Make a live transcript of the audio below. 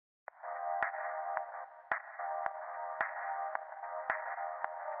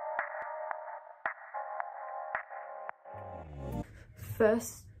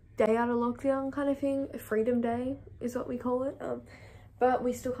first day out of lockdown kind of thing. Freedom Day is what we call it. But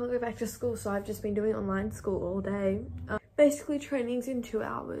we still can't go back to school, so I've just been doing online school all day. Basically training's in 2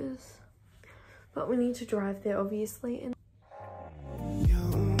 hours, but we need to drive there obviously. And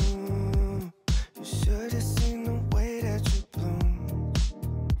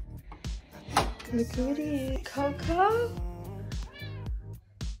goody Coco.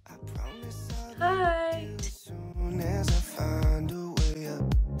 Hi.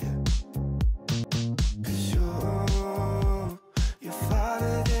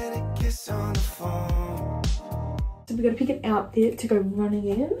 So we gotta pick an outfit to go running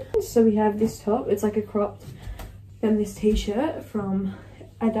in. So we have this top, it's like a cropped, then this t-shirt from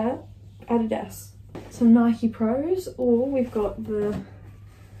Adidas. Some Nike Pros, or we've got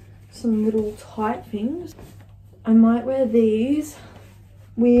some little tight things. I might wear these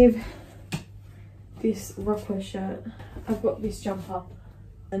with this Rockwear shirt. I've got this jumper,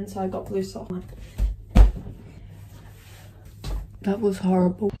 and so I got blue socks. That was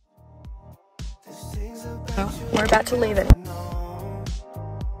horrible. Oh, we're about to leave it.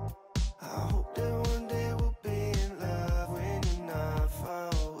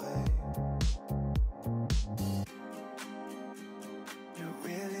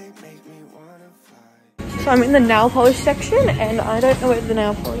 So I'm in the nail polish section and I don't know where the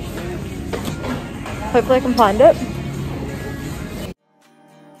nail polish is. Hopefully I can find it.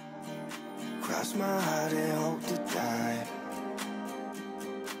 Cross my heart and hope to die.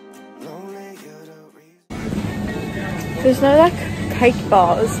 There's no like cake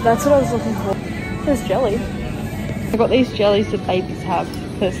bars, that's what I was looking for. There's jelly. I got these jellies that babies have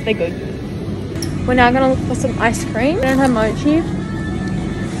because they're good. We're now gonna look for some ice cream. We don't have mochi.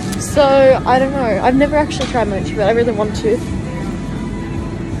 So, I don't know. I've never actually tried mochi, but I really want to.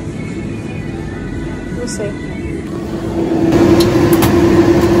 We'll see.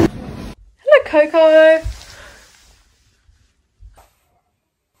 Hello, Coco.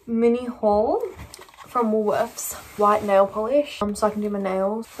 Mini haul from Woolworths. White nail polish, so I can do my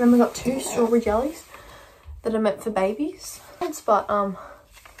nails. Then we got 2 strawberry jellies that are meant for babies. But,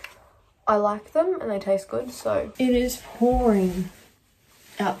 I like them and they taste good, so. It is pouring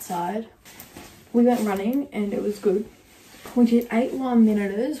outside. We went running and it was good. We did 8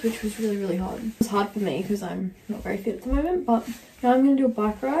 1-minuters, which was really hard. It was hard for me because I'm not very fit at the moment, but now I'm gonna do a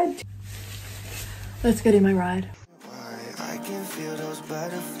bike ride. Let's get in my ride. I can feel those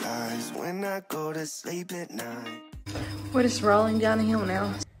butterflies when I go to sleep at night. We're just rolling down a hill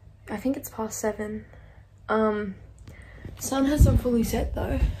now. I think it's past 7. Sun hasn't fully set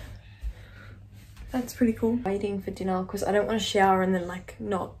though. That's pretty cool. Waiting for dinner because I don't want to shower and then like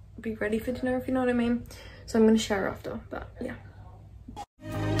not be ready for dinner, if you know what I mean. So I'm going to shower after, but yeah.